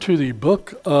to the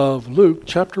book of Luke,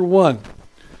 chapter 1.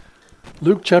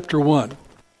 Luke, chapter 1.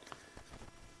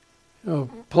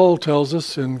 Paul tells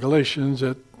us in Galatians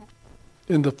that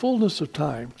in the fullness of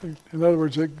time, in other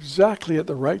words, exactly at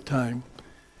the right time,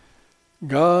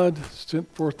 God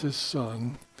sent forth his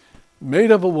Son, made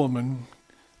of a woman,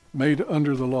 made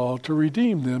under the law, to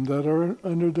redeem them that are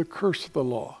under the curse of the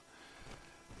law.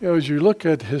 As you look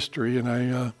at history,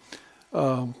 and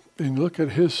look at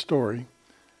his story,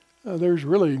 there's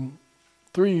really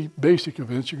three basic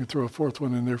events. You can throw a fourth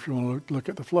one in there if you want to look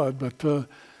at the flood. But,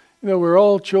 we're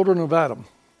all children of Adam,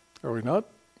 are we not?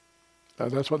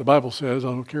 That's what the Bible says. I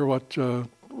don't care what the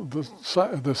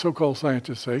so-called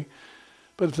scientists say.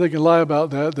 But if they can lie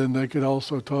about that, then they could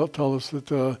also tell us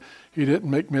that he didn't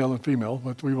make male and female.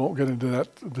 But we won't get into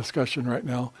that discussion right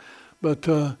now. But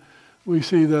we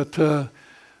see that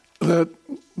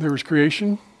there was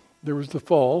creation, there was the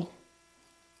fall,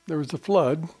 there was the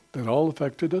flood that all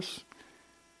affected us,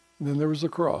 and then there was the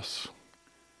cross.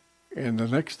 And the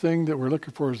next thing that we're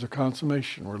looking for is the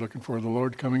consummation. We're looking for the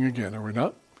Lord coming again, are we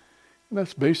not? And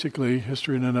that's basically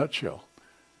history in a nutshell,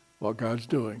 what God's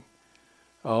doing.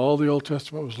 All the Old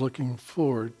Testament was looking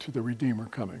forward to the Redeemer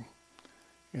coming.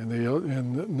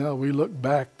 And now we look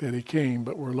back that he came,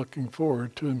 but we're looking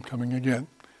forward to him coming again.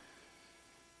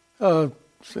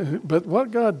 But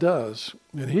what God does,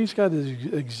 and he's got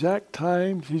his exact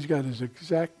times, he's got his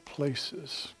exact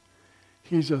places.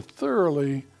 He's a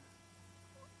thoroughly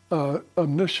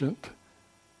omniscient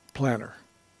planner.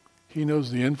 He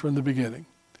knows the end from the beginning.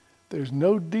 There's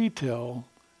no detail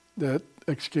that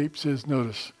escapes his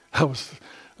notice. I was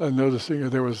noticing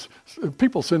there was,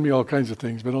 people send me all kinds of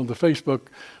things, but on the Facebook,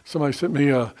 somebody sent me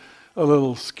a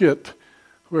little skit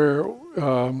where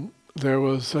there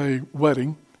was a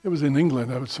wedding. It was in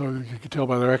England, so you could tell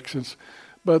by their accents.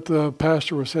 But the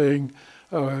pastor was saying,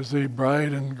 as the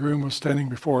bride and groom was standing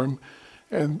before him,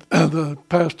 and the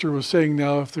pastor was saying,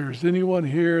 now, if there's anyone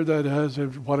here that has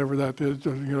whatever that is,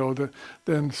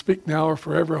 then speak now or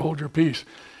forever hold your peace.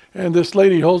 And this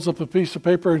lady holds up a piece of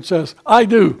paper and says, I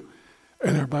do.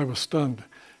 And everybody was stunned.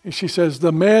 And she says,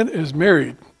 the man is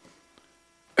married.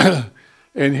 And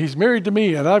he's married to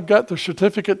me, and I've got the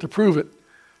certificate to prove it.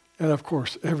 And of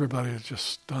course, everybody is just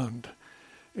stunned.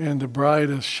 And the bride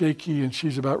is shaky, and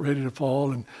she's about ready to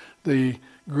fall, and the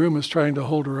groom is trying to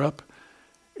hold her up.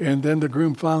 And then the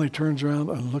groom finally turns around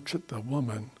and looks at the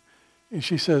woman. And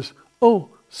she says, oh,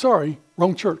 sorry,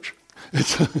 wrong church. And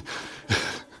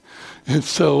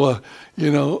so,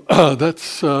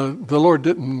 that's the Lord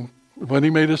didn't, when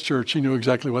he made his church, he knew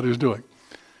exactly what he was doing.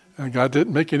 And God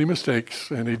didn't make any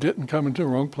mistakes, and he didn't come into the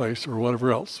wrong place or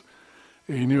whatever else.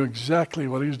 He knew exactly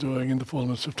what he was doing in the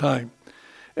fullness of time.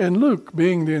 And Luke,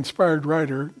 being the inspired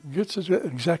writer, gets it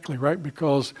exactly right,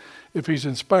 because if he's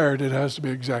inspired, it has to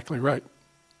be exactly right,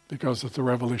 because it's the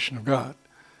revelation of God.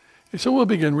 And so we'll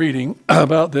begin reading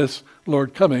about this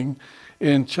Lord coming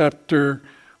in chapter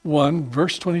 1,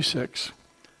 verse 26.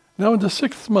 Now in the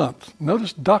 6th month,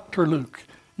 notice Dr. Luke.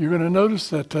 You're going to notice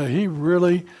that he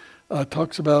really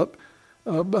talks about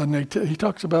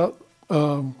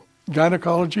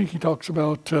gynecology. He talks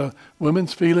about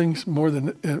women's feelings more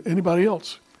than anybody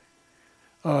else.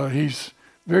 He's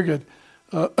very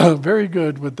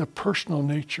good with the personal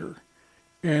nature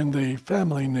and the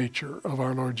family nature of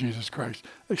our Lord Jesus Christ,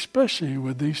 especially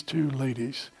with these two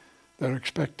ladies that are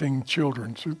expecting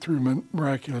children through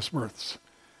miraculous births.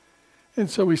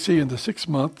 And so we see in the 6th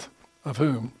month, of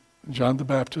whom John the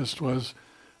Baptist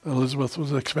Elizabeth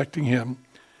was expecting him,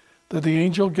 that the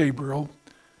angel Gabriel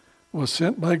was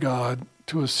sent by God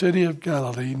to a city of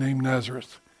Galilee named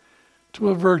Nazareth, to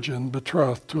a virgin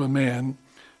betrothed to a man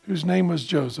whose name was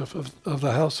Joseph of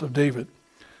the house of David.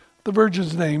 The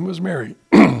virgin's name was Mary.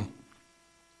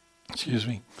 Excuse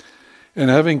me. And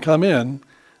having come in,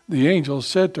 the angel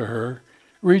said to her,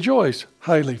 Rejoice,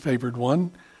 highly favored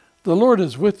one, the Lord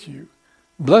is with you.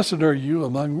 Blessed are you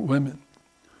among women.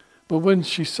 But when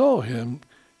she saw him,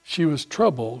 she was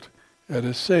troubled at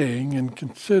his saying, and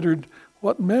considered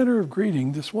what manner of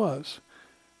greeting this was.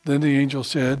 Then the angel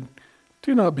said,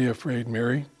 Do not be afraid,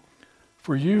 Mary,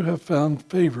 for you have found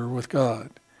favor with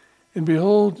God. And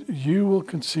behold, you will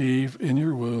conceive in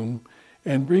your womb,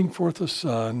 and bring forth a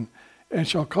son, and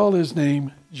shall call his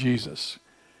name Jesus.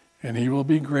 And he will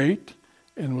be great,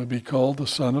 and will be called the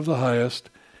Son of the Highest.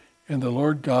 And the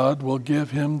Lord God will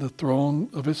give him the throne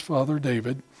of his father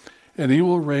David, and he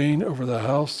will reign over the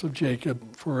house of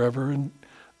Jacob forever,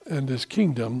 and his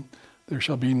kingdom there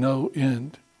shall be no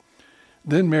end.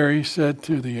 Then Mary said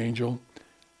to the angel,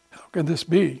 How can this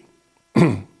be,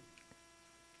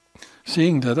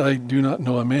 seeing that I do not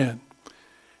know a man?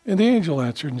 And the angel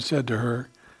answered and said to her,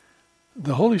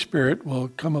 the Holy Spirit will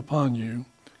come upon you,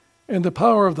 and the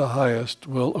power of the Highest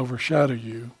will overshadow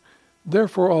you.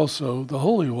 Therefore also the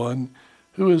Holy One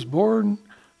who is born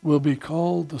will be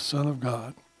called the Son of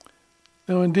God.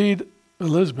 Now indeed,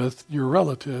 Elizabeth, your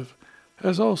relative,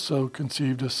 has also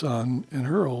conceived a son in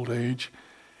her old age,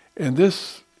 and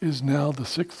this is now the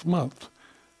 6th month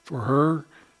for her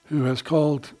who has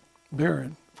called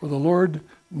barren. For the Lord,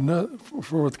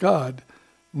 for with God,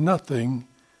 nothing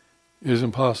is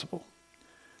impossible.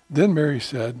 Then Mary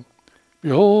said,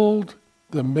 Behold,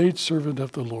 the maidservant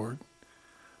of the Lord.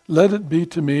 Let it be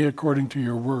to me according to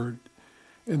your word.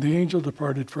 And the angel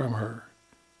departed from her.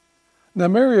 Now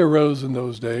Mary arose in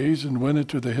those days and went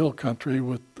into the hill country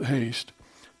with haste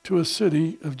to a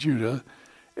city of Judah,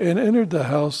 and entered the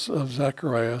house of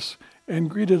Zacharias and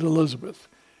greeted Elizabeth.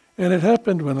 And it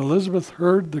happened when Elizabeth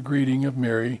heard the greeting of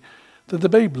Mary that the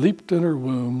babe leaped in her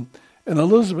womb, and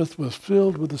Elizabeth was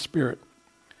filled with the Spirit.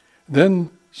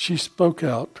 Then she spoke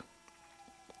out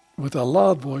with a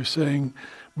loud voice, saying,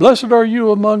 Blessed are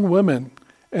you among women,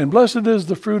 and blessed is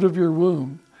the fruit of your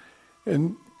womb.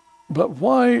 But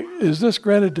why is this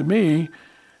granted to me,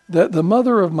 that the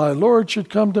mother of my Lord should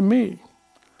come to me?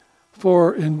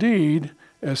 For indeed,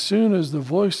 as soon as the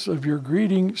voice of your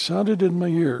greeting sounded in my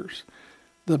ears,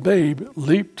 the babe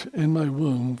leaped in my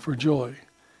womb for joy.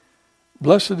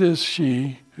 Blessed is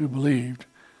she who believed,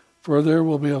 for there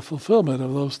will be a fulfillment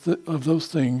of those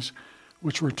things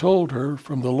which were told her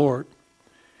from the Lord.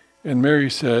 And Mary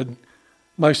said,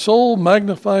 My soul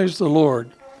magnifies the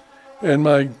Lord, and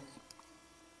my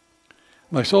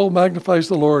soul magnifies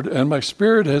the Lord, and my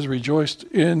spirit has rejoiced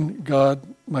in God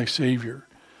my Savior.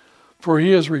 For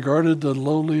he has regarded the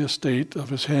lowly estate of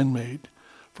his handmaid.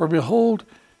 For behold,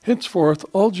 henceforth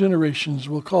all generations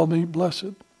will call me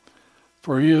blessed.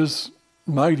 For he is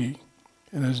mighty,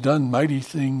 and has done mighty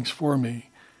things for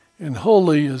me, and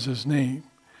holy is his name.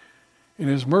 And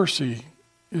his mercy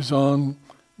is on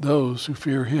those who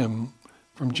fear him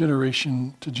from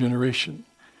generation to generation.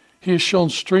 He has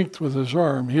shown strength with his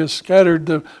arm. He has scattered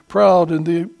the proud in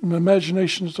the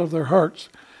imaginations of their hearts.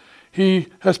 He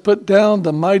has put down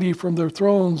the mighty from their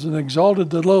thrones and exalted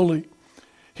the lowly.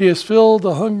 He has filled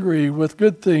the hungry with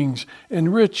good things, and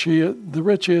the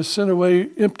rich he has sent away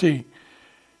empty.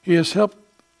 He has helped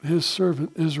his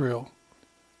servant Israel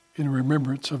in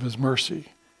remembrance of his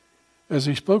mercy, as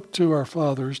he spoke to our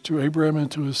fathers, to Abraham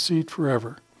and to his seed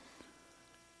forever.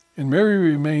 And Mary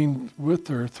remained with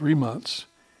her 3 months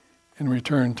and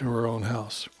returned to her own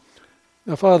house.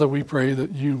 Now, Father, we pray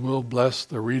that you will bless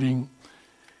the reading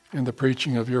and the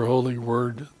preaching of your holy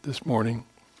word this morning.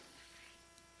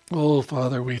 Oh,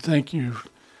 Father, we thank you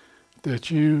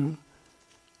that you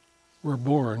were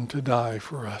born to die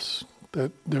for us,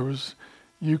 that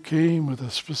you came with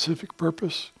a specific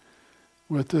purpose,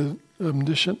 with an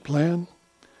omniscient plan.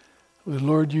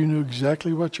 Lord, you knew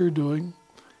exactly what you're doing.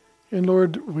 And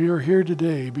Lord, we are here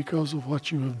today because of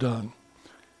what you have done.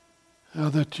 How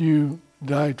that you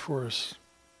died for us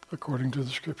according to the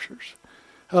scriptures.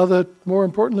 How that, more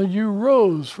importantly, you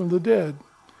rose from the dead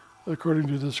according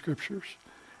to the scriptures.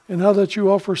 And how that you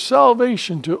offer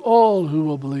salvation to all who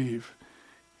will believe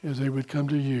as they would come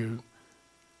to you.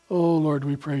 Oh, Lord,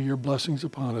 we pray your blessings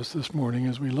upon us this morning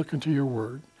as we look into your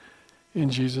word. In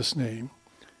Jesus' name,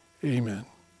 amen.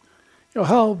 You know,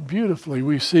 how beautifully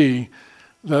we see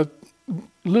that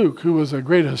Luke, who was a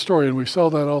great historian, we saw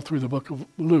that all through the book of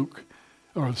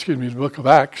the book of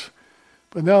Acts.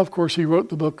 But now, of course, he wrote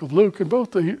the book of Luke, and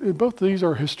both of these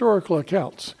are historical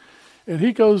accounts. And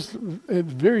he goes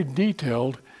very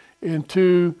detailed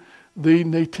into the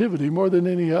nativity more than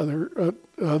any other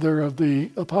of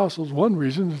the apostles. One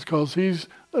reason is because he's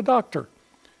a doctor.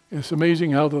 It's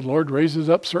amazing how the Lord raises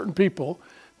up certain people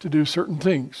to do certain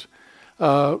things.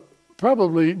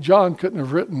 Probably John couldn't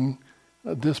have written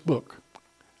this book,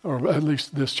 or at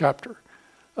least this chapter.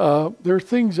 There are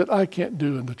things that I can't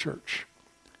do in the church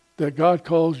that God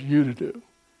calls you to do.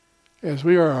 As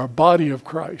we are a body of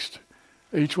Christ,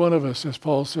 each one of us, as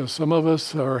Paul says, some of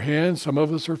us are hands, some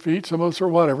of us are feet, some of us are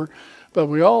whatever, but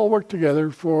we all work together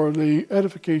for the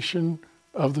edification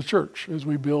of the church as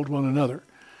we build one another.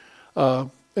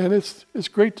 And it's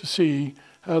great to see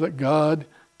how that God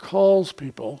calls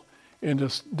people into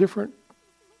different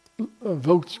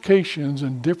vocations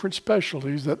and different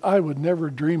specialties that I would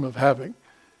never dream of having,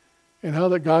 and how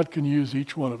that God can use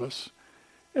each one of us.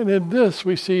 And in this,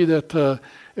 we see that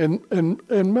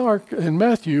in Mark and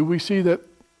Matthew, we see that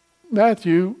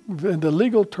Matthew, in the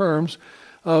legal terms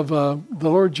of the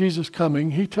Lord Jesus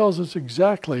coming, he tells us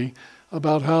exactly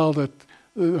about how that,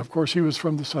 of course, he was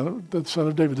from the son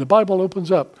of David. The Bible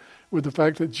opens up with the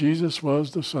fact that Jesus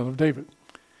was the son of David.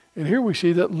 And here we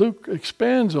see that Luke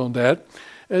expands on that,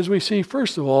 as we see,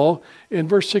 first of all, in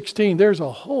verse 16, there's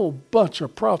a whole bunch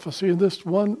of prophecy in this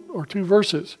 1 or 2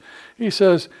 verses. He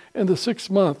says, in the 6th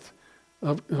month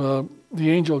of the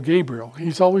angel Gabriel,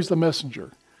 he's always the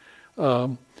messenger,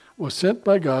 was sent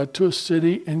by God to a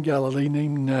city in Galilee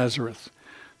named Nazareth.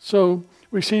 So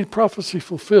we see prophecy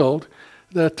fulfilled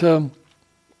that in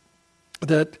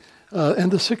the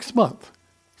 6th month.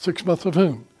 6th month of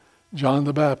whom? John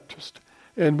the Baptist.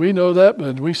 And we know that,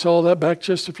 and we saw that back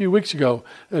just a few weeks ago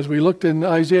as we looked in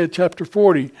Isaiah chapter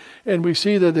 40, and we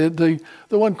see that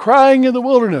the one crying in the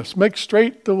wilderness, make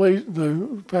straight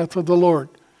the path of the Lord.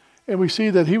 And we see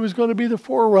that he was going to be the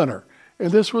forerunner,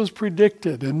 and this was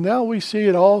predicted, and now we see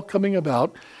it all coming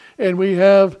about. And we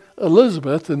have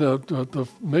Elizabeth, and the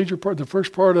major part, the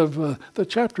first part of the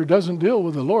chapter doesn't deal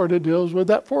with the Lord, it deals with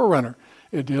that forerunner.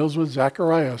 It deals with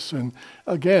Zacharias, and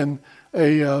again,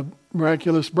 a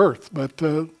miraculous birth, but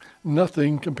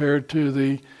nothing compared to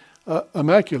the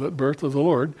immaculate birth of the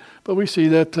Lord. But we see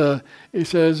that he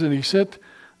says, and he sent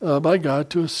by God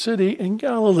to a city in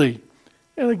Galilee.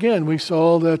 And again, we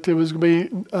saw that it was going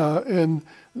to be in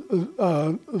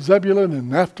Zebulun and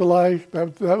Naphtali.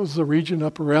 That was the region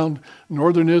up around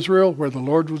northern Israel where the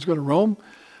Lord was going to roam.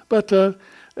 But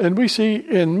and we see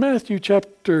in Matthew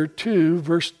chapter 2,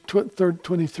 verse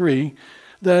 23,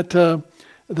 that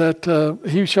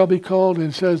he shall be called,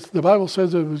 and says, the Bible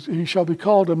says he shall be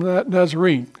called a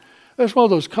Nazarene. That's one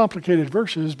of those complicated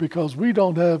verses because we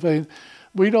don't have a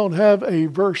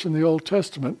verse in the Old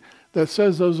Testament that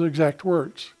says those exact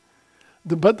words.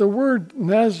 But the word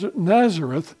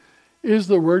Nazareth is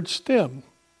the word stem.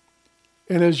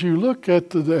 And as you look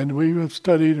at and we have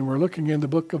studied and we're looking in the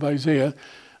book of Isaiah,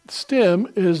 stem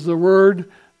is the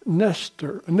word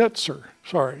netzer.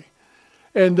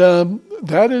 And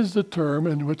that is the term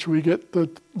in which we get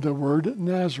the word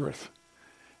Nazareth.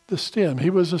 The stem. He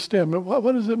was a stem.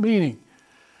 What is it meaning?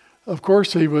 Of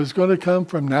course, he was going to come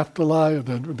from Naphtali,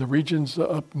 the regions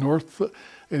up north,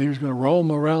 and he was going to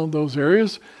roam around those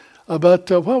areas.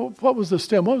 But what was the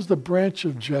stem? What was the branch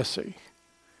of Jesse?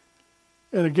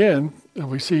 And again,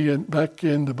 we see back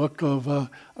in the book of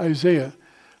Isaiah,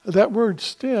 that word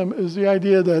stem is the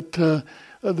idea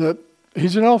that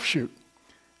he's an offshoot.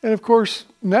 And of course,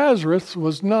 Nazareth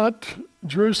was not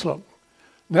Jerusalem.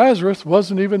 Nazareth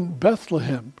wasn't even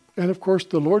Bethlehem. And of course,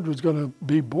 the Lord was going to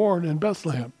be born in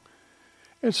Bethlehem.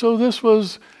 And so this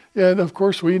was, and of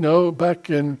course, we know back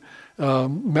in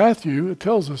Matthew, it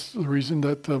tells us the reason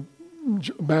that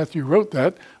Matthew wrote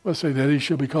that was say that he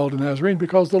should be called a Nazarene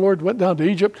because the Lord went down to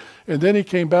Egypt and then he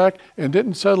came back and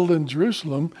didn't settle in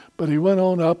Jerusalem, but he went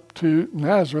on up to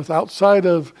Nazareth outside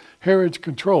of Herod's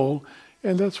control,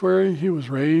 and that's where he was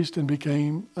raised and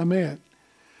became a man.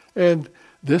 And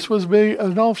this was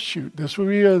an offshoot. This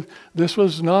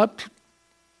was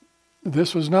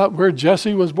not where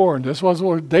Jesse was born. This was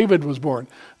where David was born.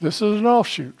 This is an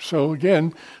offshoot. So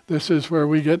again, this is where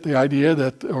we get the idea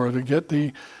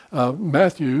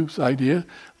Matthew's idea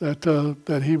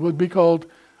that he would be called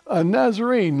a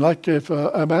Nazarene. Like if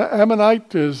an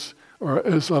Ammonite is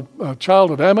a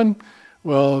child of Ammon,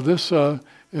 well, if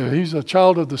he's a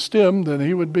child of the stem, then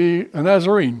he would be a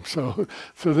Nazarene. So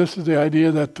this is the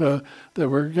idea that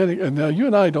we're getting. And now you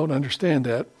and I don't understand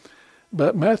that.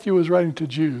 But Matthew was writing to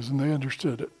Jews, and they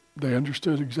understood it. They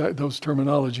understood those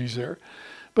terminologies there.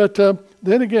 But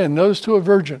then again, notice to a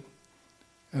virgin.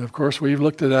 And of course, we've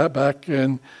looked at that back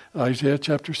in Isaiah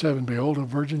chapter 7. Behold, a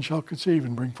virgin shall conceive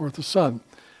and bring forth a son,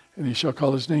 and he shall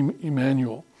call his name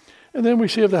Emmanuel. And then we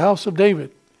see of the house of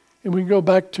David. And we can go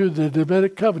back to the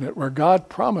Davidic covenant where God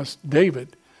promised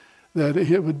David that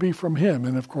it would be from him.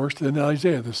 And of course, then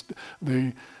Isaiah,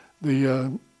 the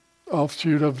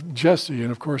offshoot of Jesse.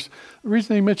 And of course, the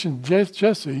reason he mentioned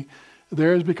Jesse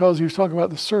there is because he was talking about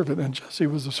the servant, and Jesse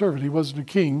was the servant. He wasn't a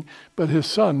king, but his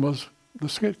son was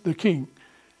the king.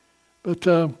 But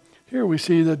here we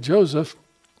see that Joseph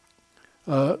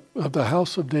of the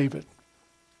house of David.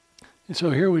 And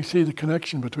so here we see the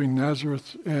connection between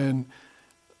Nazareth and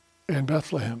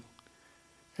Bethlehem.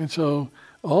 And so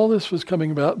all this was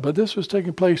coming about, but this was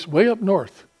taking place way up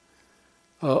north,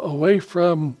 away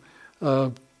from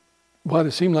what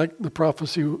it seemed like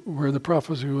where the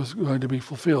prophecy was going to be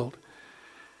fulfilled.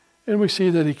 And we see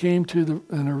that he came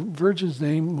and her virgin's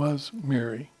name was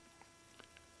Mary.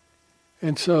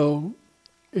 And so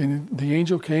the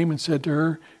angel came and said to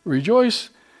her, "Rejoice,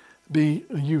 be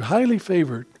you highly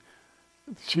favored."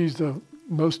 She's the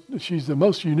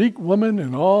most unique woman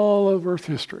in all of earth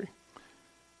history.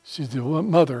 She's the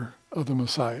mother of the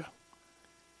Messiah.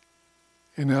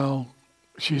 And now,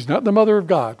 she's not the mother of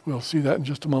God. We'll see that in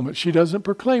just a moment. She doesn't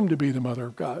proclaim to be the mother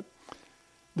of God.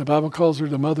 The Bible calls her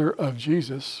the mother of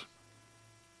Jesus,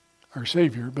 our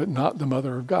Savior, but not the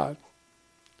mother of God.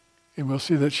 And we'll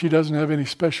see that she doesn't have any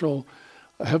special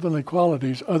heavenly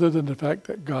qualities other than the fact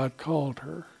that God called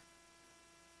her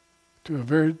to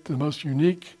the most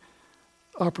unique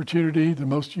opportunity, the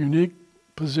most unique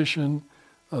position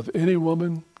of any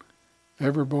woman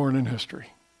ever born in history.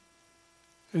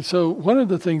 And so one of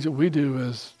the things that we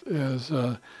do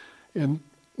in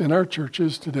our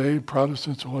churches today,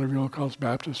 Protestants or whatever you want to call us,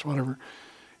 Baptists, whatever,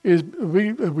 is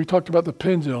we talked about the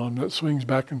pendulum that swings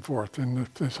back and forth, and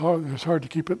it's hard to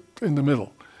keep it in the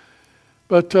middle.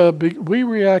 But we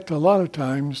react a lot of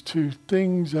times to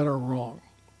things that are wrong.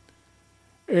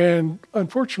 And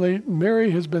unfortunately,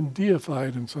 Mary has been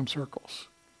deified in some circles.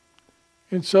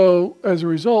 And so, as a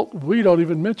result, we don't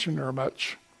even mention her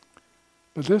much.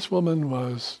 But this woman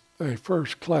was a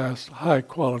first-class,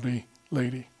 high-quality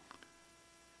lady.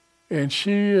 And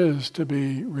she is to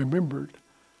be remembered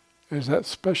as that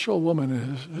special woman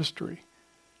in history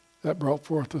that brought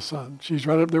forth the Son. She's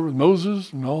right up there with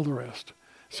Moses and all the rest.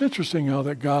 It's interesting how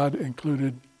that God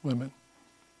included women.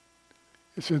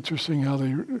 It's interesting how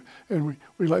I'm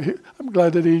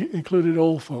glad that he included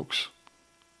old folks.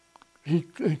 He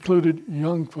included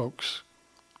young folks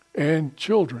and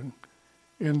children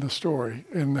in the story,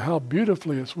 and how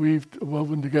beautifully it's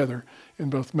woven together in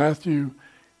both Matthew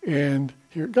and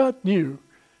here. God knew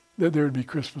that there would be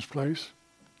Christmas plays.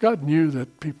 God knew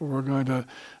that people were going to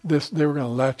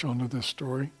latch onto this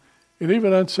story. And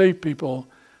even unsaved people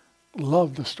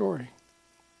loved the story.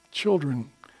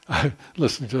 Children, I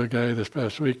listened to a guy this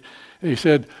past week, and he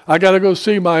said, I got to go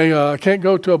see I can't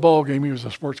go to a ball game. He was a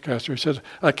sportscaster. He said,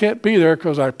 I can't be there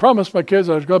because I promised my kids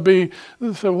I was going to be.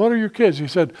 I said, what are your kids? He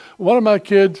said, one of my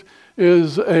kids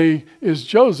is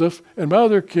Joseph, and my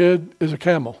other kid is a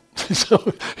camel.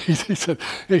 So he said,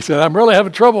 I'm really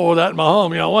having trouble with that in my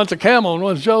home. One's a camel and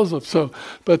one's Joseph. So,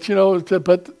 but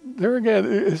there again,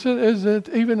 is it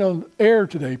even on air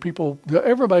today?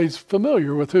 Everybody's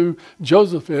familiar with who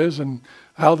Joseph is and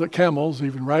how the camels,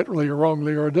 even rightly or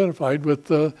wrongly, are identified with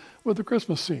the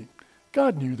Christmas scene.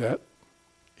 God knew that.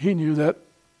 He knew that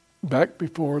back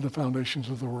before the foundations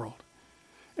of the world.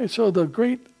 And so the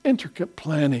great intricate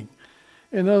planning.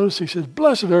 And notice he says,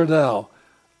 blessed art thou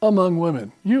among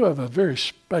women. You have a very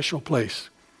special place.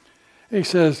 And he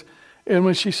says, and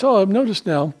when she saw him, notice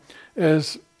now,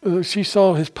 as she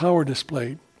saw his power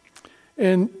displayed.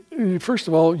 And first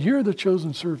of all, you're the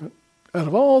chosen servant out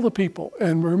of all the people.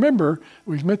 And remember,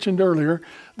 we mentioned earlier,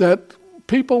 that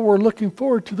people were looking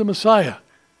forward to the Messiah.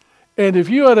 And if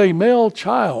you had a male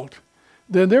child,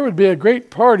 then there would be a great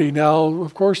party. Now,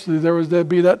 of course, there'd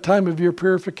be that time of your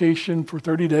purification for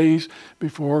 30 days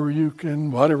before you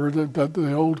can, whatever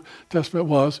the Old Testament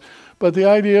was. But the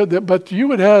idea but you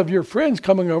would have your friends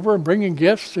coming over and bringing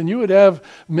gifts, and you would have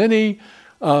many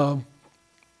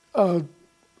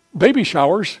baby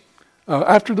showers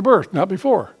after the birth, not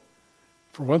before.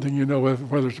 For one thing,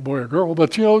 whether it's a boy or girl.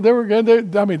 But,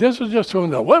 this was just when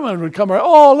the women would come around,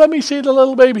 oh, let me see the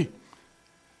little baby.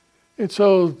 And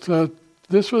so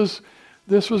this was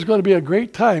going to be a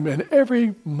great time, and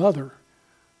every mother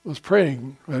was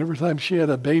praying every time she had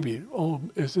a baby, oh,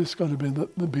 is this going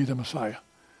to be the Messiah?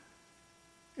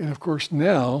 And of course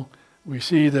now we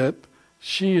see that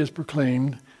she is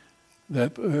proclaimed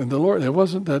that the Lord, it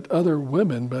wasn't that other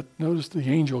women, but notice the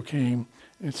angel came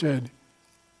and said,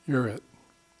 you're it.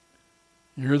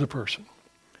 You're the person.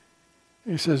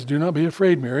 He says, do not be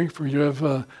afraid, Mary, for you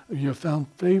have found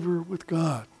favor with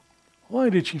God. Why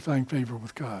did she find favor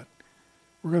with God?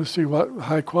 We're going to see what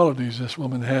high qualities this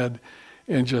woman had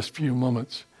in just a few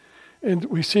moments. And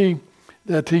we see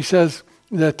that he says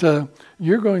that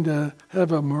you're going to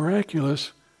have a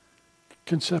miraculous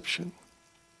conception.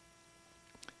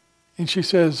 And she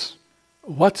says,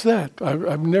 what's that?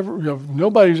 I've never,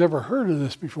 nobody's ever heard of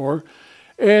this before.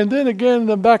 And then again, in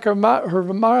the back of her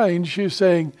mind, she's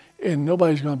saying, and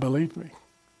nobody's going to believe me.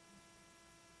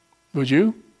 Would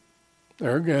you?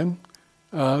 There again.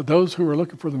 Those who were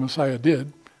looking for the Messiah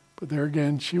did. But there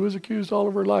again, she was accused all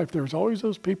of her life. There was always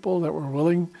those people that were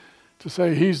willing to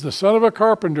say he's the son of a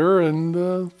carpenter and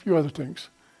a few other things.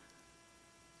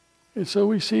 And so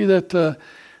we see that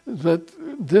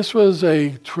this was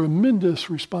a tremendous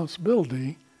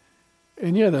responsibility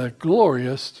and yet a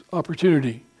glorious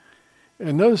opportunity.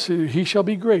 And notice, he shall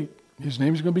be great. His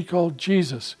name is going to be called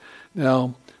Jesus.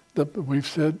 Now, we've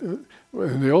said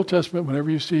in the Old Testament,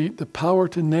 whenever you see the power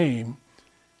to name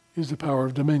is the power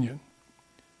of dominion.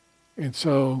 And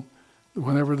so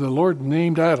whenever the Lord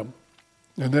named Adam,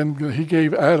 and then he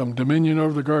gave Adam dominion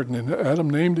over the garden, and Adam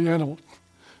named the animal,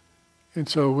 And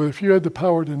so if you had the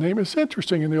power to name, it's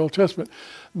interesting in the Old Testament,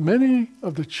 many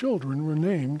of the children were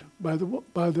named by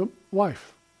the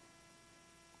wife.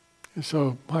 And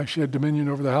so she had dominion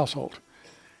over the household.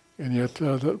 And yet,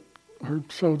 so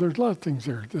there's a lot of things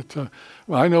there that,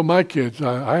 I know my kids,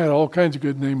 I had all kinds of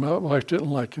good names my wife didn't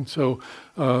like. And so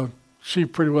she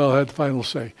pretty well had the final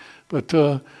say. But,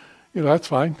 that's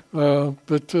fine.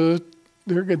 But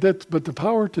the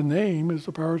power to name is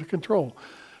the power to control.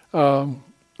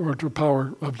 Or to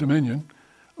power of dominion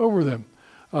over them,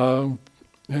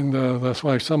 and that's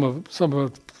why some of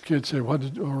the kids say,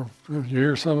 or you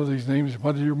hear some of these names,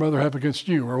 what did your mother have against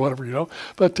you, or whatever,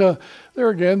 But there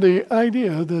again, the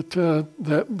idea that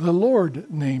the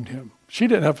Lord named him. She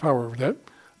didn't have power over that.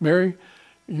 Mary,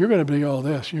 you're going to be all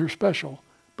this. You're special,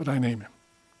 but I name him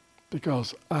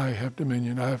because I have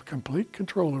dominion. I have complete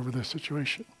control over this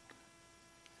situation.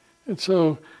 And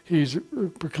so he's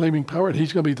proclaiming power, and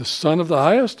he's going to be the Son of the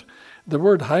Highest. The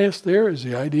word highest there is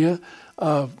the idea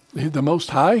of the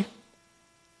Most High.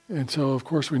 And so, of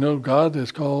course, we know God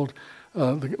is called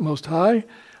the Most High.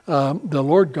 The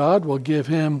Lord God will give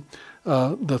him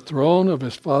the throne of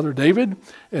his father David,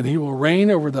 and he will reign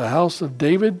over the house of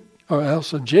David, or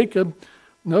house of Jacob.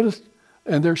 Notice,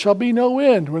 and there shall be no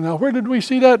end. Well, now, where did we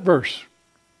see that verse?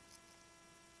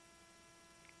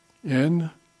 In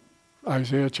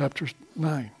Isaiah chapter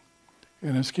 9.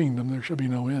 In his kingdom there shall be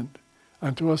no end.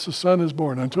 Unto us a son is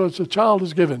born, unto us a child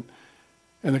is given,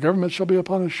 and the government shall be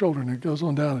upon his shoulder. And it goes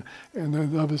on down.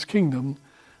 And of his kingdom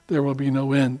there will be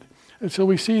no end. And so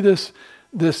we see this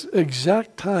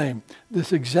exact time,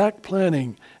 this exact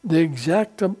planning, the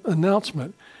exact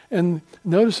announcement. And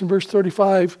notice in verse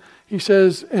 35, he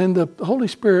says, and the Holy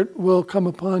Spirit will come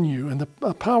upon you, and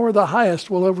the power of the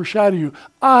highest will overshadow you.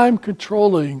 I'm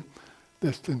controlling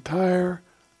this entire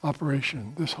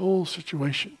operation, this whole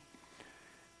situation.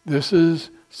 This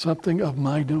is something of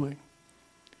my doing.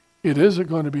 It isn't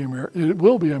going to be a miracle. It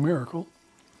will be a miracle.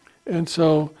 And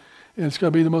so it's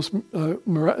going to be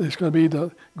it's going to be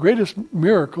the greatest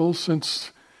miracle since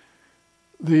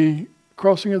the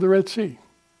crossing of the Red Sea.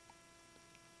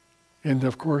 And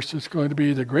of course, it's going to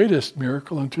be the greatest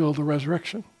miracle until the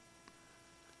resurrection.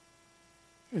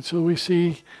 And so we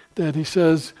see that he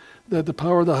says that the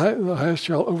power of the highest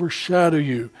shall overshadow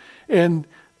you. And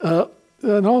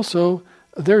also,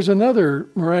 there's another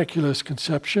miraculous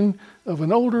conception of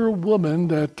an older woman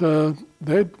that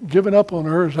they'd given up on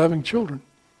her as having children.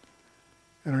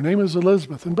 And her name is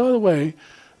Elizabeth. And by the way,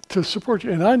 to support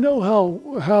you, and I know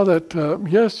how that,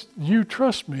 yes, you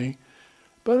trust me,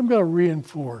 but I'm going to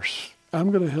reinforce.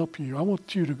 I'm going to help you. I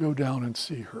want you to go down and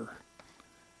see her.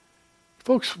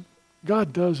 Folks,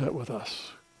 God does that with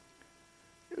us.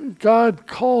 God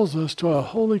calls us to a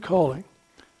holy calling,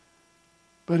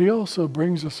 but he also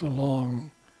brings us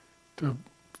along to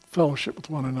fellowship with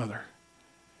one another.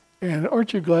 And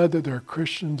aren't you glad that there are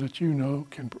Christians that you know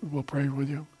will pray with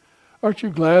you? Aren't you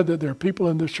glad that there are people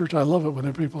in this church? I love it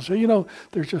when people say,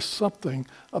 there's just something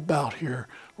about here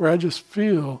where I just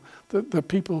feel that the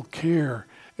people care.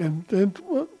 And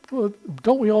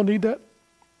don't we all need that?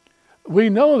 We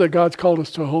know that God's called us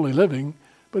to a holy living,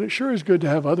 but it sure is good to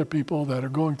have other people that are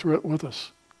going through it with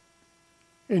us.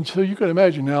 And so you can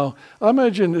imagine now, I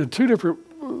imagine two different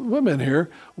women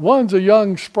here. One's a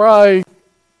young, spry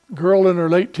girl in her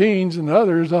late teens, and the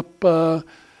other's up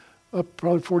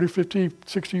probably 40, 50,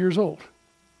 60 years old.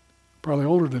 Probably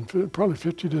older than, probably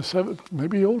 50 to 70,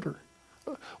 maybe older.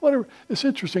 Whatever. It's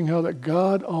interesting how that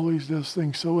God always does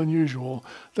things so unusual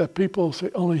that people say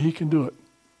only he can do it.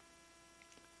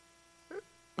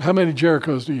 How many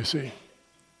Jerichos do you see?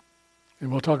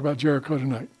 And we'll talk about Jericho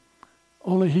tonight.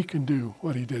 Only he can do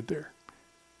what he did there.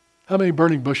 How many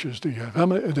burning bushes do you have? How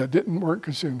many that weren't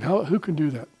consumed? Who can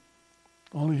do that?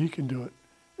 Only he can do it.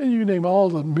 And you name all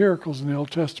the miracles in the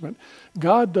Old Testament.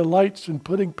 God delights in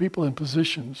putting people in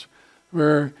positions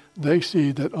where they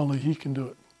see that only he can do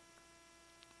it.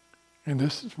 And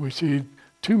we see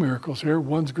two miracles here.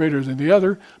 One's greater than the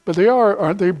other, but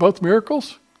aren't they both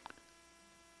miracles?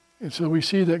 And so we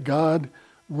see that God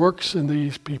works in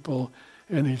these people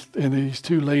and these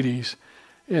two ladies.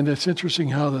 And it's interesting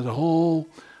how that the whole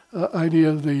idea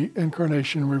of the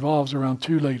incarnation revolves around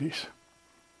two ladies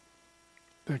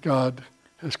that God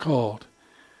has called.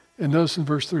 And notice in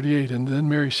verse 38, and then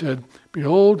Mary said,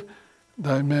 behold,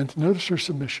 thy man, notice her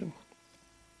submission,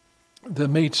 the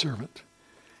maidservant.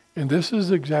 And this is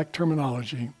the exact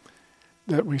terminology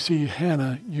that we see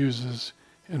Hannah uses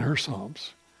in her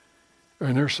Psalms, or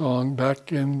in her song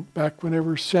back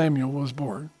whenever Samuel was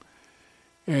born.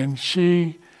 And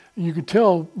she You can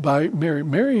tell by Mary.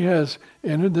 Mary has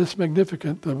entered this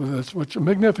Magnificat. Which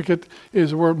Magnificat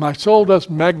is the word, my soul does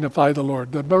magnify the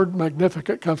Lord. The word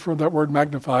Magnificat comes from that word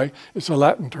magnify. It's a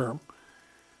Latin term.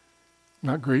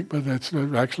 Not Greek, but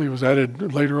it actually was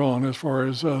added later on as far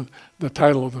as the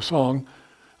title of the song.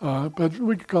 But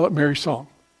we could call it Mary's Song.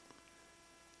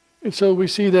 And so we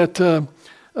see that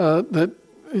that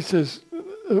it says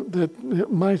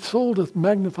that my soul doth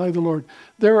magnify the Lord.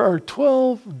 There are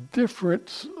 12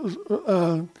 different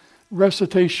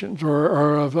recitations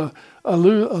or of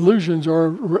allusions or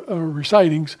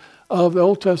recitings of the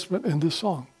Old Testament in this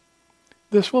song.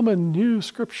 This woman knew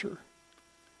Scripture.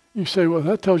 You say, well,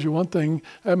 that tells you one thing.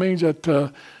 That means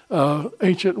that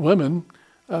ancient women,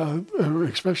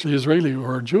 especially Israeli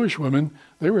or Jewish women,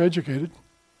 they were educated.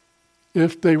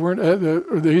 If they weren't,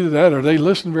 either that or they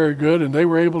listened very good and they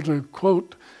were able to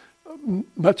quote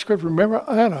much Scripture. Remember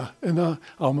Anna, and I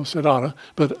almost said Anna,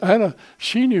 but Anna,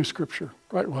 she knew Scripture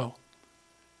quite well.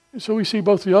 And so we see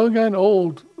both young and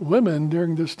old women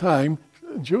during this time,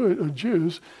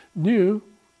 Jews, knew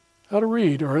how to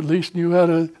read, or at least knew how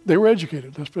to, they were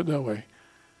educated, let's put it that way.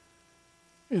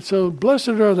 And so, blessed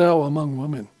art thou among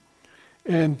women.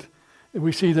 And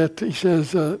we see that he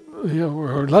says,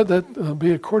 or let that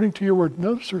be according to your word.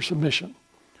 Notice her submission.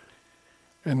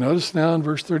 And notice now in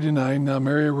verse 39, now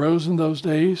Mary arose in those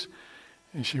days,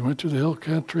 and she went to the hill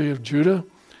country of Judah,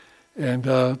 and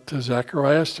to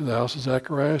Zacharias, to the house of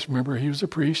Zacharias. Remember, he was a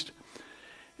priest.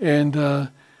 And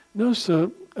notice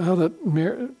how that,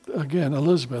 Mary, again,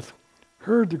 Elizabeth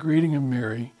heard the greeting of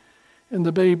Mary, and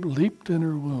the babe leaped in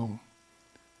her womb.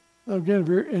 Now, again, a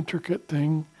very intricate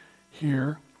thing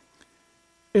here.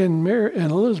 And Mary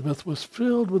and Elizabeth was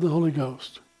filled with the Holy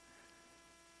Ghost.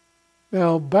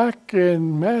 Now, back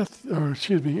in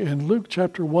in Luke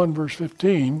chapter 1, verse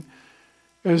 15,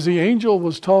 as the angel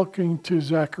was talking to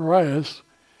Zacharias,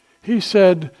 he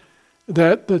said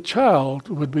that the child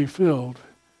would be filled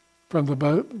with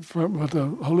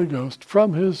the Holy Ghost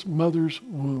from his mother's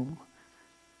womb.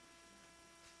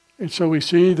 And so we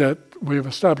see that we have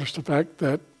established the fact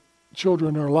that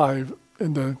children are alive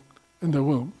in the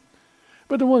womb.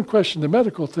 But the one question, the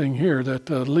medical thing here that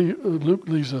Luke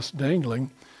leaves us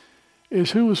dangling,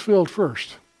 is who was filled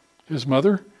first, his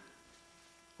mother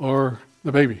or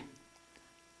the baby?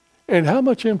 And how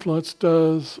much influence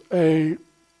does a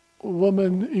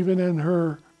woman, even in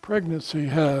her pregnancy,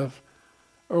 have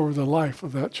over the life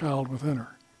of that child within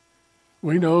her?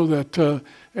 We know that,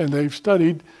 and they've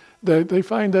studied, that they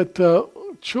find that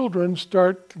children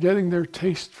start getting their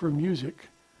taste for music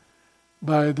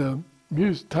by the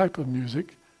type of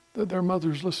music that their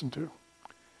mothers listen to.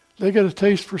 They get a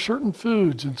taste for certain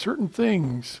foods and certain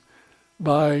things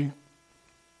by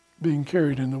being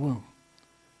carried in the womb.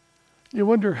 You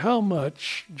wonder how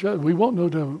much, we won't know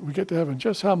till we get to heaven,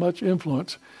 just how much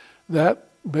influence that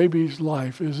baby's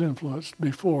life is influenced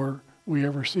before we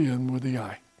ever see him with the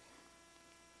eye.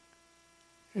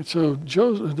 And so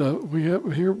we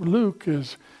have here Luke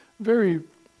is very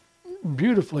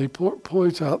beautifully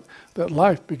points out that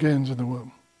life begins in the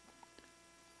womb.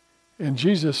 And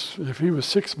Jesus, if he was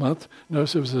 6 months,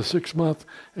 notice it was a 6 month,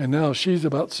 and now she's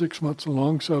about 6 months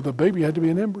along, so the baby had to be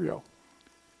an embryo.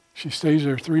 She stays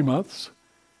there 3 months.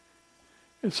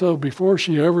 And so before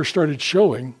she ever started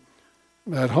showing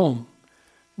at home,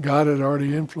 God had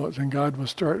already influenced, and God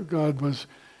was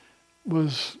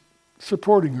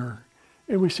supporting her.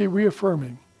 And we see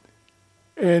reaffirming.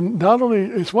 And not only,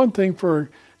 it's one thing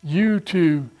for you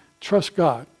to trust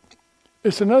God.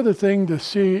 It's another thing to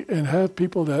see and have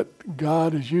people that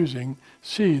God is using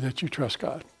see that you trust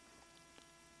God.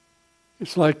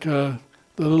 It's like the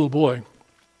little boy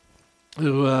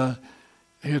who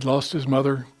he had lost his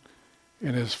mother,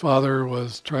 and his father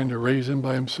was trying to raise him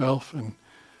by himself, and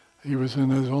he was in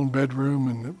his own bedroom,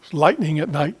 and it was lightning at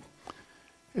night,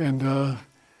 and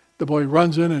the boy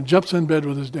runs in and jumps in bed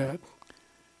with his dad.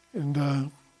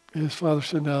 And his father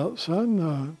said, now,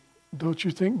 son, don't you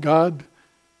think God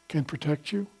can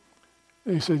protect you?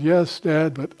 And he said, yes,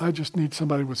 Dad, but I just need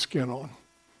somebody with skin on.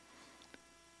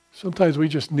 Sometimes we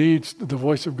just need the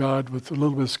voice of God with a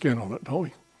little bit of skin on it, don't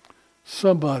we?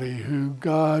 Somebody who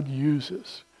God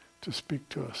uses to speak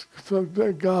to us. So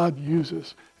that God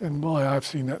uses, and boy, I've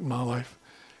seen that in my life.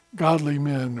 Godly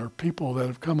men or people that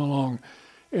have come along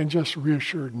and just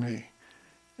reassured me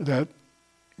that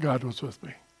God was with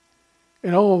me.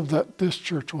 And all of that, this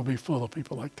church will be full of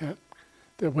people like that.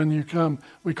 That when you come,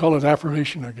 we call it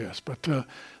affirmation, I guess, but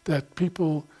that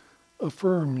people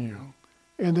affirm you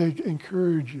and they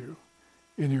encourage you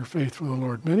in your faith for the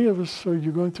Lord. Many of us,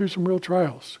 you're going through some real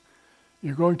trials.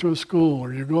 You're going to a school,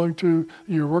 or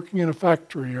you're working in a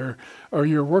factory, or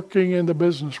you're working in the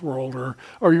business world,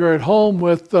 or you're at home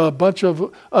with a bunch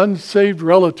of unsaved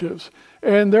relatives,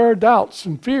 and there are doubts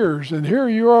and fears, and here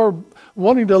you are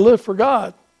wanting to live for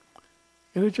God.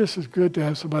 And it just is good to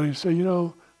have somebody say,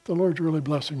 the Lord's really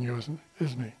blessing you, isn't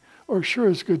he? Or sure,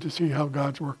 it's good to see how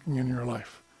God's working in your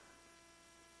life.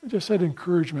 Just that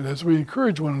encouragement as we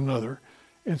encourage one another,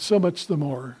 and so much the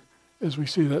more as we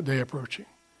see that day approaching.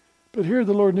 But here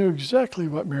the Lord knew exactly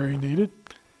what Mary needed.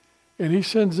 And he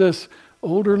sends this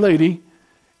older lady,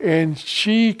 and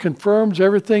she confirms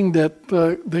everything that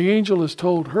the angel has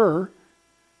told her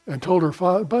and told her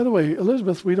father. By the way,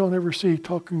 Elizabeth, we don't ever see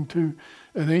talking to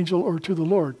an angel or to the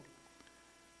Lord.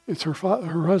 It's her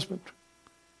husband.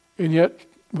 And yet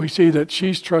we see that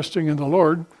she's trusting in the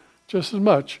Lord just as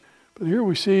much. But here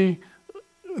we see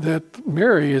that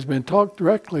Mary has been talked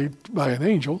directly by an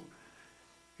angel,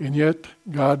 and yet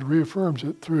God reaffirms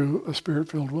it through a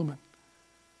Spirit-filled woman.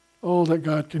 Oh, that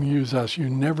God can use us. You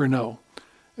never know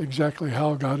exactly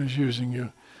how God is using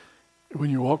you when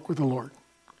you walk with the Lord.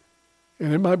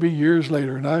 And it might be years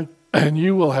later, and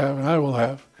you will have, and I will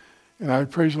have. And I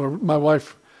praise the Lord. My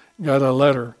wife got a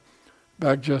letter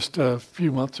back just a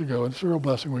few months ago, and it's a real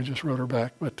blessing. We just wrote her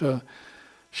back. But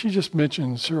she just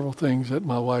mentioned several things that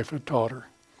my wife had taught her.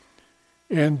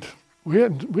 And we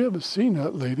haven't seen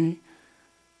that lady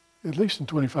at least in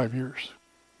 25 years.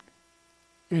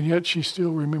 And yet she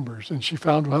still remembers, and she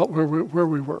found out where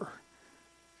we were.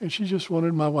 And she just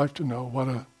wanted my wife to know what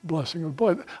a blessing.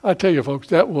 Boy, I tell you, folks,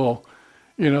 that will,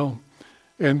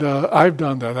 and I've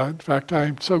done that. In fact,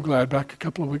 I'm so glad back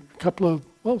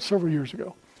several years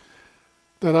ago,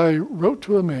 that I wrote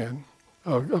to a man,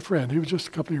 a friend. He was just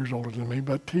a couple of years older than me,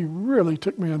 but he really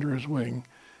took me under his wing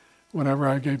whenever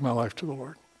I gave my life to the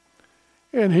Lord.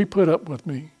 And he put up with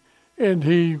me, and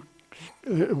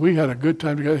we had a good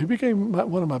time together. He became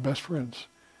one of my best friends.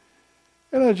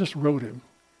 And I just wrote him,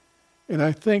 and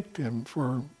I thanked him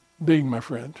for being my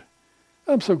friend.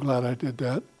 I'm so glad I did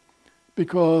that,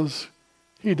 because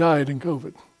he died in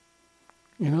COVID.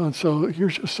 And so you're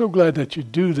just so glad that you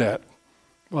do that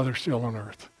while they're still on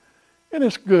earth. And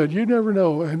it's good. You never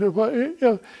know. And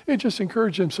it just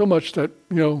encouraged him so much that,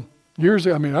 years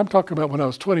ago, I'm talking about when I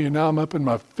was 20, and now I'm up in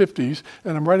my 50s,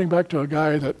 and I'm writing back to a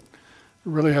guy that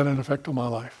really had an effect on my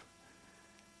life.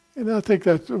 And I think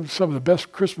that's some of the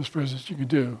best Christmas presents you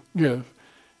can give,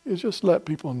 is just let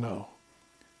people know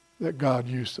that God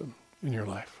used them in your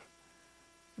life.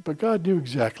 But God knew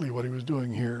exactly what he was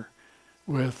doing here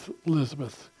with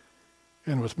Elizabeth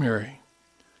and with Mary.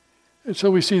 And so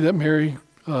we see that Mary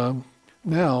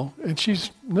now, and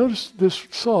she's noticed this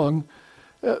song.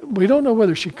 We don't know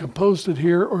whether she composed it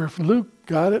here or if Luke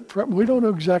got it. We don't know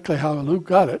exactly how Luke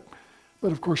got it,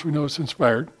 but of course we know it's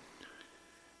inspired.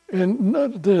 And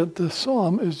the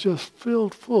psalm is just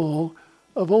filled full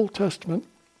of Old Testament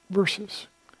verses.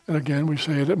 And again, we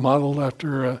say it modeled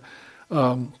after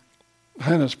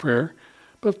Hannah's prayer.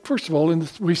 But first of all,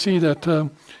 we see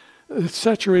that it's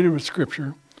saturated with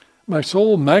Scripture. My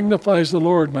soul magnifies the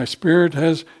Lord. My spirit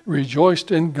has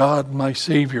rejoiced in God, my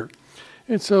Savior.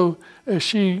 And so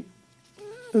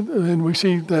and we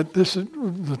see that this is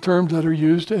the terms that are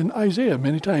used in Isaiah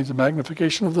many times, the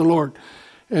magnification of the Lord.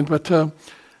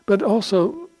 But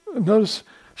also notice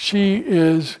she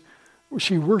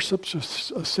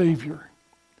worships a Savior.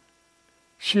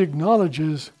 She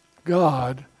acknowledges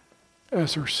God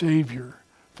as her Savior.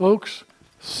 Folks,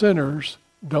 sinners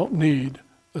don't need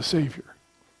a Savior.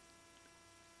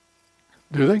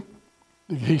 Do they?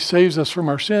 He saves us from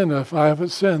our sin. If I haven't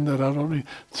sinned, that I don't need.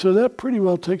 So that pretty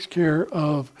well takes care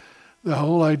of the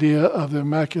whole idea of the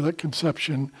Immaculate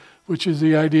Conception, which is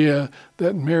the idea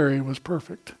that Mary was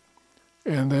perfect.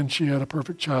 And then she had a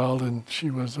perfect child, and she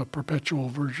was a perpetual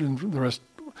virgin for the rest.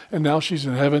 And now she's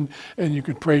in heaven, and you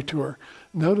can pray to her.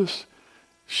 Notice,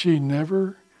 she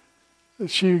acknowledged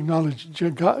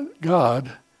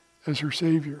God as her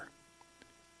Savior.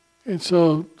 And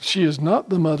so she is not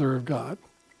the mother of God.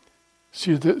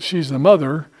 She's the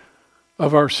mother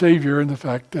of our Savior in the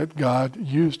fact that God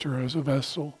used her as a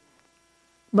vessel.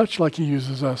 Much like he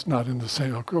uses us, not in the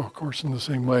same, of course, in the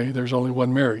same way. There's only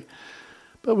one Mary.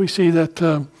 But we see that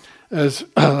as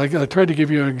I tried to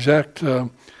give you an exact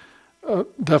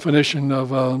definition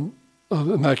of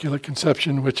Immaculate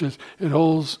Conception, which is it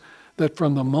holds that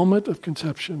from the moment of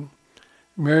conception,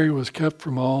 Mary was kept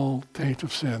from all taint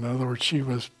of sin. In other words, she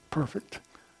was perfect.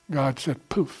 God said,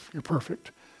 poof, you're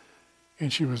perfect.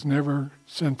 And she was never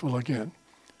sinful again.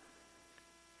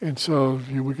 And so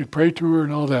we could pray to her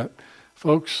and all that.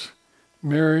 Folks,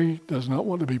 Mary does not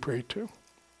want to be prayed to.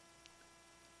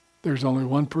 There's only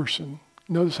one person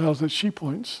Notice how that she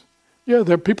points. Yeah,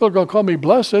 there people are going to call me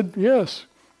blessed, yes.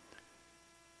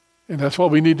 And that's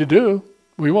what we need to do.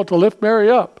 We want to lift Mary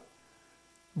up.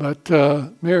 But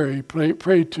Mary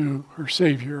prayed to her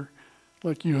Savior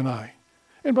like you and I.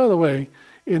 And by the way,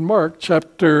 in Mark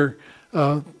chapter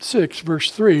 6,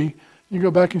 verse 3, you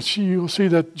go back and you'll see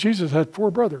that Jesus had 4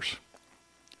 brothers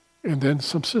and then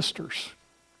some sisters.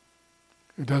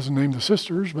 It doesn't name the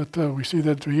sisters, but we see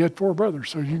that he had 4 brothers.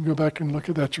 So you can go back and look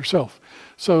at that yourself.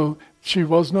 So she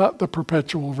was not the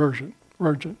perpetual virgin.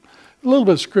 A little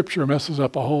bit of scripture messes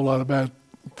up a whole lot of bad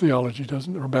theology,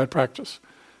 doesn't it, or bad practice.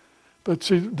 But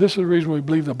see, this is the reason we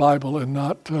believe the Bible and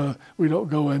not, we don't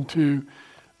go into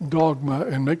dogma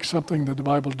and make something that the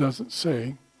Bible doesn't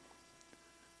say.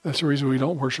 That's the reason we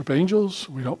don't worship angels,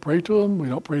 we don't pray to them, we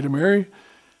don't pray to Mary.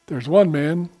 There's one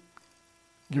man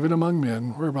given among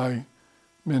men whereby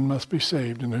men must be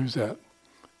saved. And who's that?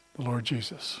 The Lord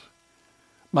Jesus.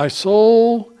 My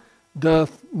soul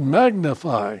doth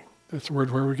magnify, that's the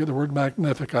word where we get the word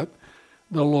magnificat,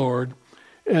 the Lord,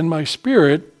 and my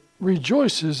spirit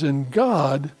rejoices in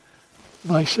God,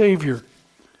 my Savior.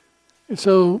 And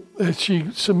so as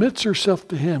she submits herself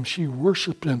to him, she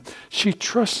worshiped him. She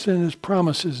trusts in his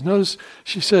promises. Notice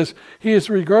she says, he has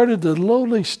regarded the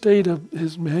lowly state of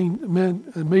his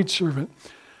maidservant.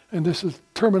 And this is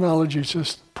terminology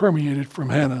just permeated from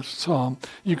Hannah's psalm.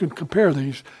 You can compare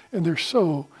these, and they're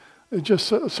so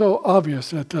obvious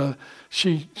that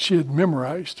she had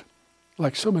memorized,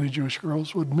 like so many Jewish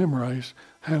girls would memorize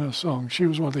Hannah's song. She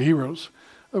was one of the heroes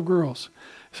of girls.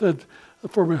 It said,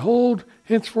 for behold,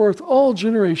 henceforth all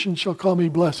generations shall call me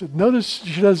blessed. Notice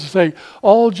she doesn't say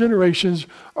all generations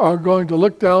are going to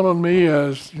look down on me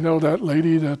as, that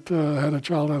lady that had a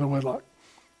child out of wedlock.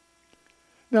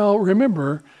 Now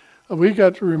remember, we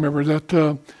got to remember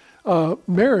that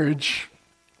marriage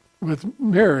with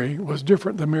Mary was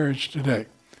different than marriage today.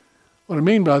 What I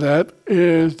mean by that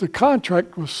is the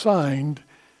contract was signed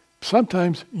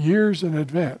sometimes years in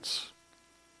advance.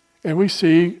 And we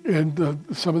see in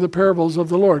some of the parables of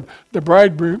the Lord, the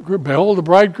bridegroom, behold, the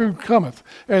bridegroom cometh.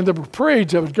 And the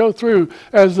parades that would go through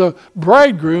as the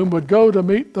bridegroom would go to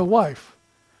meet the wife.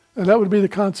 And that would be the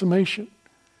consummation.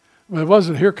 But it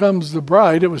wasn't here comes the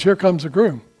bride, it was here comes the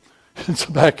groom.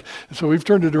 So we've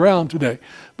turned it around today.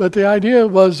 But the idea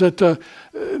was that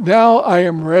now I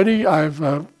am ready.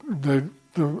 I've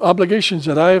the obligations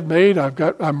that I have made,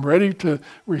 I'm ready to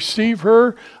receive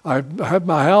her. I have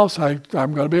my house. I'm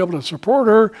going to be able to support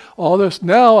her. All this.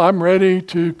 Now I'm ready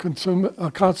to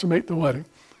consummate the wedding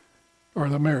or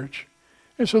the marriage.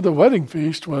 And so the wedding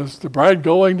feast was the bride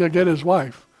going to get his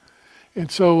wife. And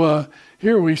so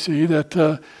here we see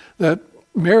that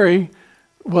Mary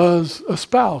was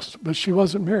espoused, but she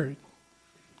wasn't married.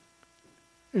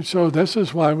 And so this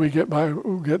is why we get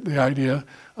the idea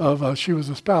of she was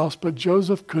espoused, but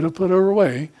Joseph could have put her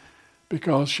away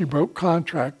because she broke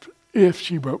contract, if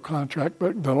she broke contract.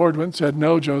 But the Lord went and said,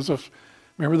 no, Joseph.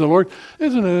 Remember the Lord?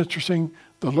 Isn't it interesting?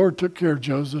 The Lord took care of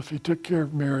Joseph. He took care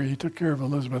of Mary. He took care of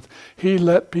Elizabeth. He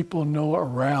let people know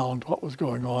around what was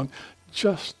going on,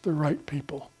 just the right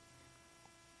people.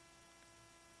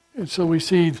 And so we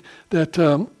see that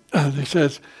he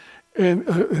says in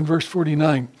verse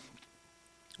 49,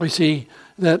 we see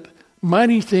that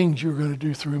mighty things you're going to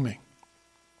do through me.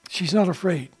 She's not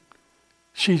afraid.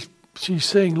 She's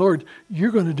saying, Lord, you're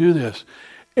going to do this.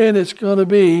 And it's going to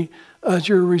be as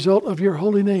your result of your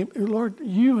holy name. Lord,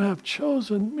 you have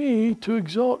chosen me to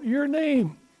exalt your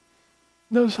name.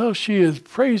 Notice how she is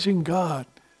praising God.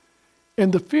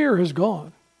 And the fear has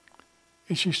gone.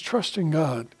 And she's trusting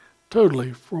God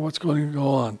totally for what's going to go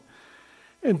on.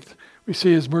 And we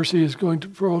see his mercy is going to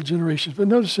for all generations. But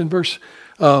notice in verse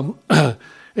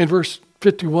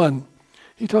 51,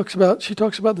 she talks about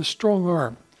the strong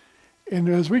arm. And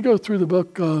as we go through the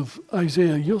book of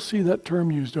Isaiah, you'll see that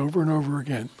term used over and over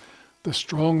again. The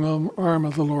strong arm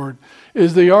of the Lord.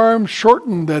 Is the arm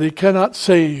shortened that he cannot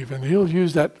save? And he'll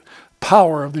use that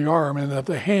power of the arm and of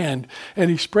the hand. And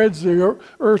he spreads the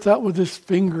earth out with his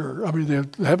finger.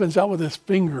 The heavens out with his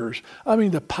fingers.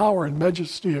 The power and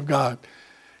majesty of God.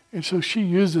 And so she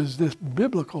uses this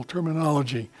biblical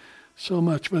terminology so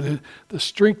much, but the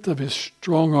strength of his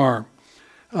strong arm.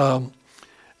 And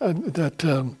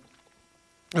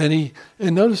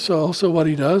notice also what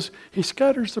he does. He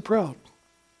scatters the proud.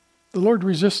 The Lord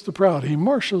resists the proud. He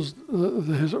marshals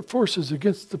his forces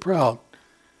against the proud.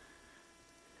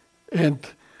 And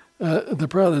the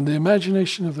proud and the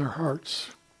imagination of their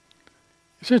hearts.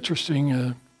 It's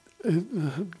interesting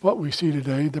what we see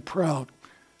today, the proud.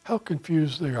 How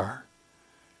confused they are.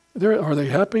 Are they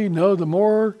happy? No, the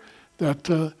more that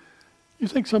you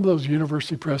think some of those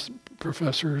university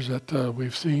professors that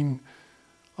we've seen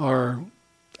are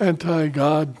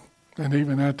anti-God and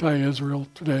even anti-Israel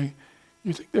today,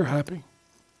 you think they're happy?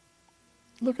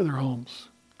 Look at their homes.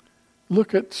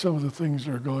 Look at some of the things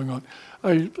that are going on.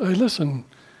 I listen,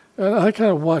 and I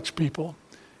kind of watch people,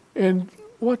 and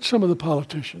watch some of the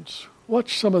politicians,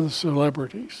 watch some of the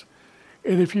celebrities.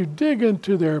 And if you dig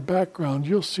into their background,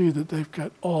 you'll see that they've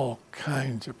got all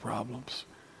kinds of problems.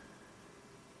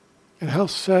 And how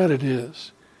sad it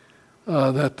is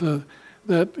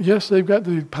that yes, they've got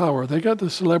the power, they got the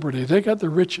celebrity, they got the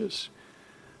riches.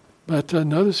 But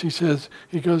notice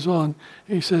he goes on,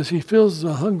 he says, he fills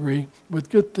the hungry with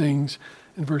good things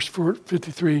in verse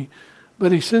 53,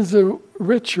 but he sends the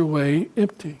rich away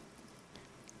empty.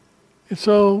 And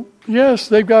so, yes,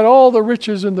 they've got all the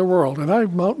riches in the world, and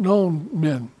I've known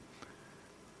men.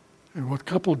 And what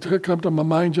couple come to my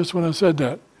mind just when I said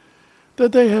that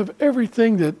they have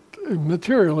everything that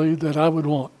materially that I would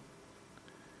want.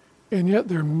 And yet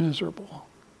they're miserable.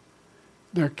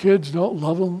 Their kids don't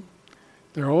love them.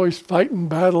 They're always fighting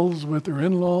battles with their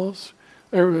in-laws.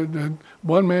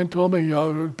 One man told me,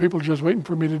 people are just waiting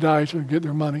for me to die to get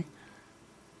their money.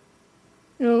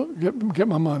 Get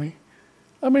my money.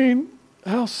 I mean,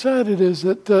 how sad it is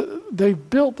that they've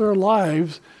built their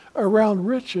lives around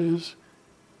riches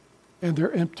and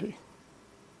they're empty.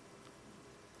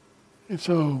 And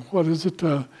so, what is it?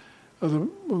 The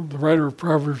writer of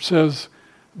Proverbs says,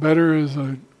 better is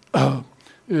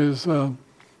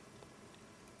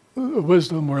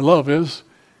wisdom where love is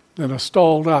than a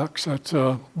stalled ox. That's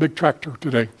a big tractor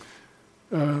today.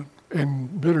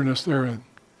 And bitterness therein.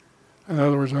 In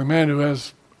other words, a man who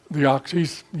has the ox,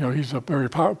 he's a very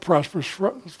prosperous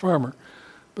farmer.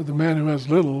 But the man who has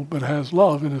little but has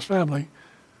love in his family,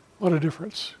 what a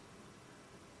difference.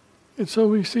 And so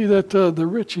we see that the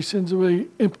rich he sends away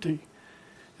empty.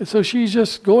 And so she's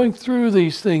just going through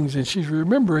these things and she's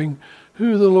remembering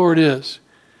who the Lord is.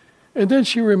 And then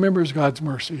she remembers God's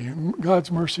mercy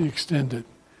extended.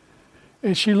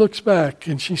 And she looks back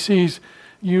and she sees,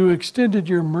 you extended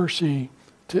your mercy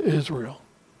to Israel.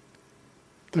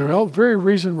 The very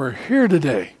reason we're here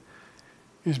today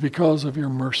is because of your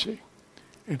mercy.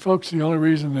 And folks, the only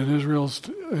reason that Israel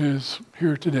is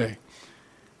here today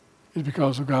is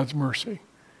because of God's mercy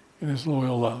and his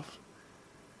loyal love.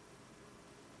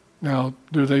 Now,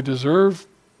 do they deserve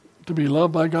to be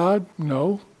loved by God?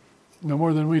 No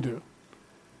more than we do.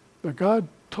 But God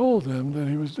told them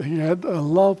that he had a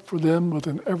love for them with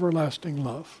an everlasting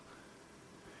love.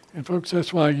 And folks,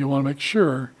 that's why you want to make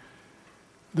sure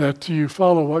that you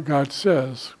follow what God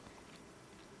says.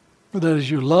 That is,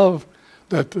 you love,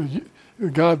 that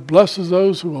God blesses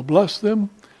those who will bless them,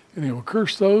 and he will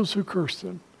curse those who curse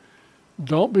them.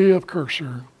 Don't be a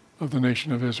curser of the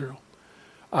nation of Israel.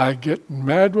 I get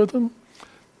mad with them.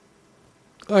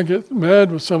 I get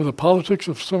mad with some of the politics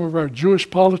of some of our Jewish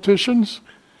politicians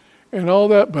and all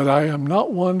that, but I am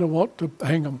not one to want to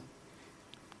hang them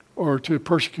or to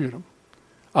persecute them.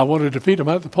 I want to defeat them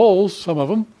at the polls, some of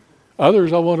them.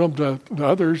 Others, I want them to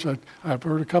others, I've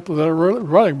heard a couple that are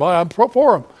running by, I'm for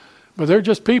them. But they're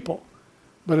just people.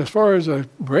 But as far as a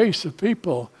race of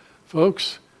people,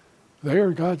 folks, they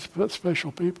are God's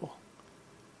special people.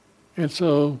 And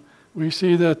so we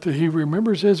see that he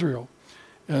remembers Israel.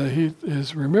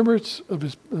 His remembrance of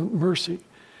his mercy.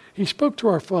 He spoke to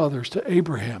our fathers, to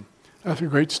Abraham. That's a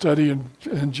great study in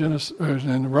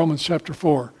Romans chapter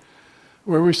 4,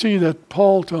 where we see that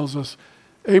Paul tells us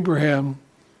Abraham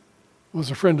was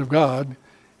a friend of God,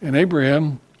 and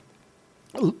Abraham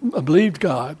believed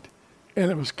God,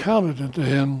 and it was counted unto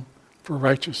him for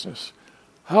righteousness.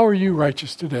 How are you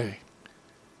righteous today?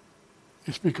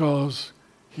 It's because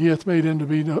he hath made him to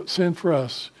be sin for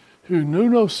us, who knew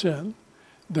no sin,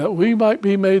 that we might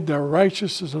be made the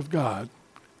righteousness of God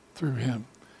through him.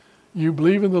 You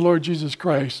believe in the Lord Jesus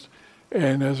Christ,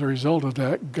 and as a result of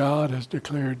that, God has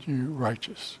declared you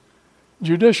righteous.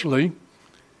 Judicially,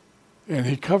 and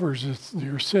he covers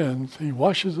your sins. He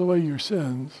washes away your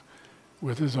sins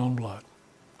with his own blood.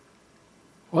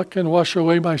 What can wash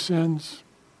away my sins?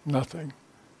 Nothing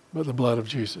but the blood of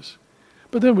Jesus.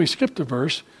 But then we skip the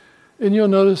verse, and you'll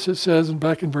notice it says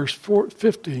back in verse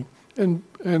 50, and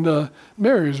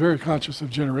Mary was very conscious of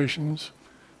generations.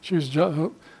 She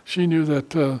knew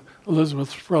that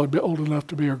Elizabeth was probably old enough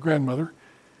to be her grandmother,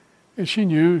 and she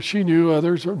knew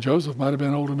others. Joseph might have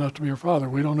been old enough to be her father.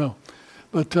 We don't know,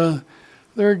 but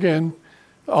there again,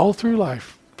 all through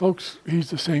life, folks, he's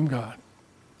the same God.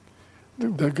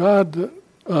 The God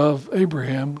of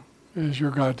Abraham is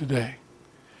your God today.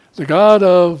 The God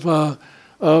of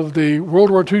the World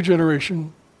War II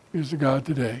generation is the God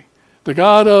today. The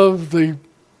God of the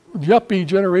yuppie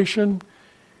generation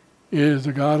is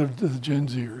the God of the Gen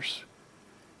Zers,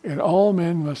 and all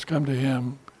men must come to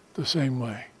him the same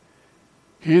way.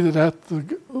 He that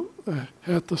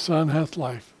hath the Son hath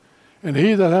life, and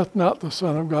he that hath not the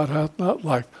Son of God hath not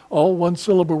life. All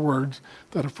one-syllable words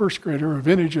that a first grader of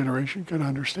any generation can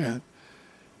understand.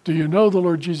 Do you know the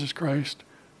Lord Jesus Christ,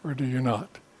 or do you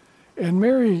not? And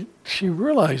Mary, she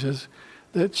realizes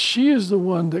that she is the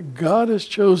one that God has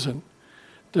chosen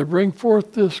to bring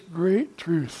forth this great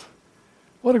truth.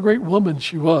 What a great woman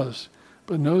she was.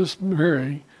 But notice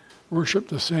Mary worshiped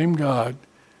the same God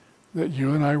that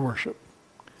you and I worship.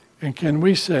 And can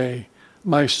we say,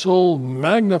 my soul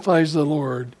magnifies the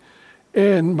Lord,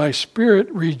 and my spirit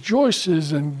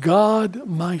rejoices in God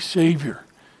my Savior.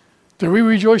 Do we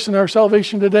rejoice in our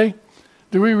salvation today?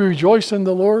 Do we rejoice in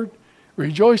the Lord?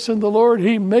 Rejoice in the Lord.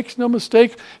 He makes no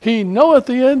mistake. He knoweth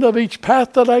the end of each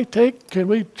path that I take. Can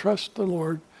we trust the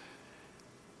Lord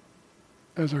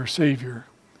as our Savior,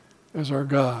 as our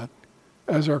God,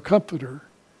 as our Comforter,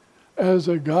 as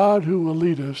a God who will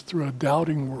lead us through a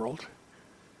doubting world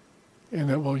and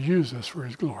that will use us for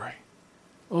his glory?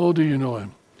 Oh, do you know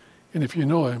him? And if you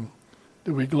know him,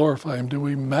 do we glorify him? Do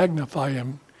we magnify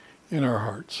him in our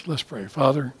hearts? Let's pray.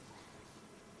 Father,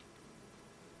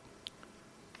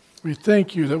 we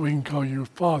thank you that we can call you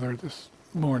Father this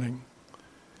morning.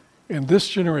 In this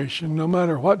generation, no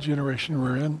matter what generation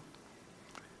we're in,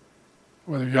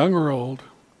 whether young or old,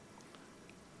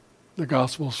 the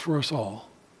gospel's for us all.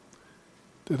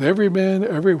 That every man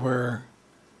everywhere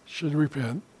should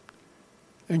repent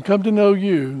and come to know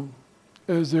you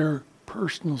as their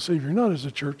personal Savior, not as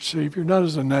a church Savior, not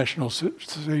as a national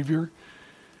Savior,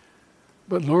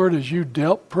 but Lord, as you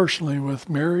dealt personally with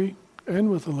Mary and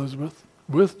with Elizabeth,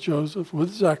 with Joseph,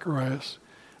 with Zacharias,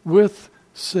 with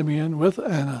Simeon, with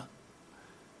Anna.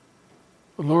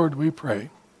 Lord, we pray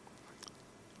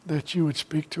that you would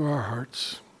speak to our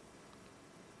hearts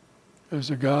as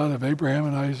the God of Abraham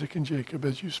and Isaac and Jacob,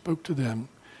 as you spoke to them,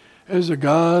 as the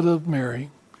God of Mary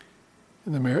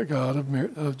and the God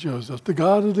of Joseph, the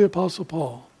God of the Apostle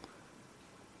Paul.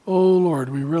 Oh Lord,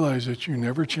 we realize that you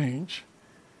never change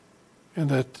and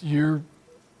that your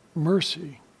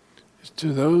mercy is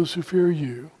to those who fear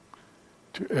you,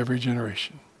 to every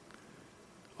generation.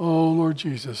 Oh Lord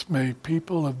Jesus, may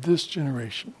people of this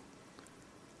generation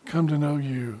come to know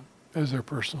you as their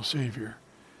personal Savior.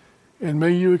 And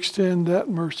may you extend that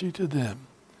mercy to them,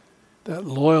 that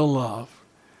loyal love,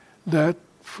 that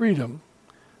freedom,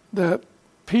 that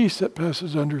peace that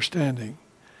passes understanding,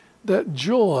 that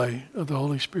joy of the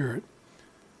Holy Spirit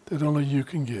that only you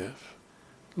can give.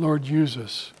 Lord, use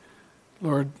us.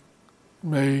 Lord,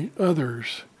 may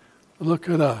others look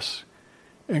at us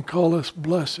and call us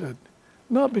blessed,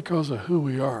 not because of who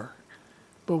we are,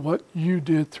 but what you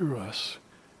did through us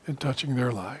in touching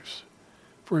their lives.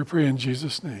 For we pray in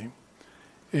Jesus' name,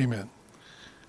 amen.